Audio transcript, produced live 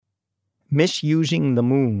Misusing the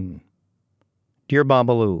moon. Dear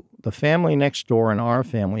Babalu, the family next door and our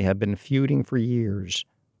family have been feuding for years,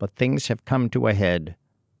 but things have come to a head.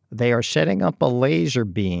 They are setting up a laser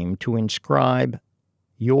beam to inscribe,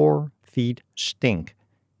 "Your feet stink,"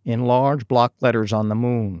 in large block letters on the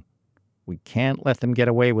moon. We can't let them get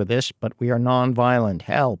away with this, but we are nonviolent.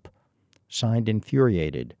 Help. Signed,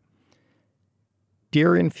 Infuriated.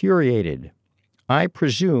 Dear Infuriated, I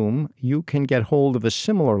presume you can get hold of a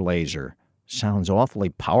similar laser. Sounds awfully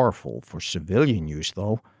powerful for civilian use,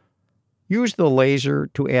 though. Use the laser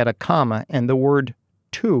to add a comma and the word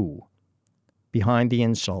 "to" behind the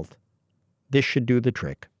insult. This should do the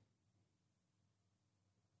trick.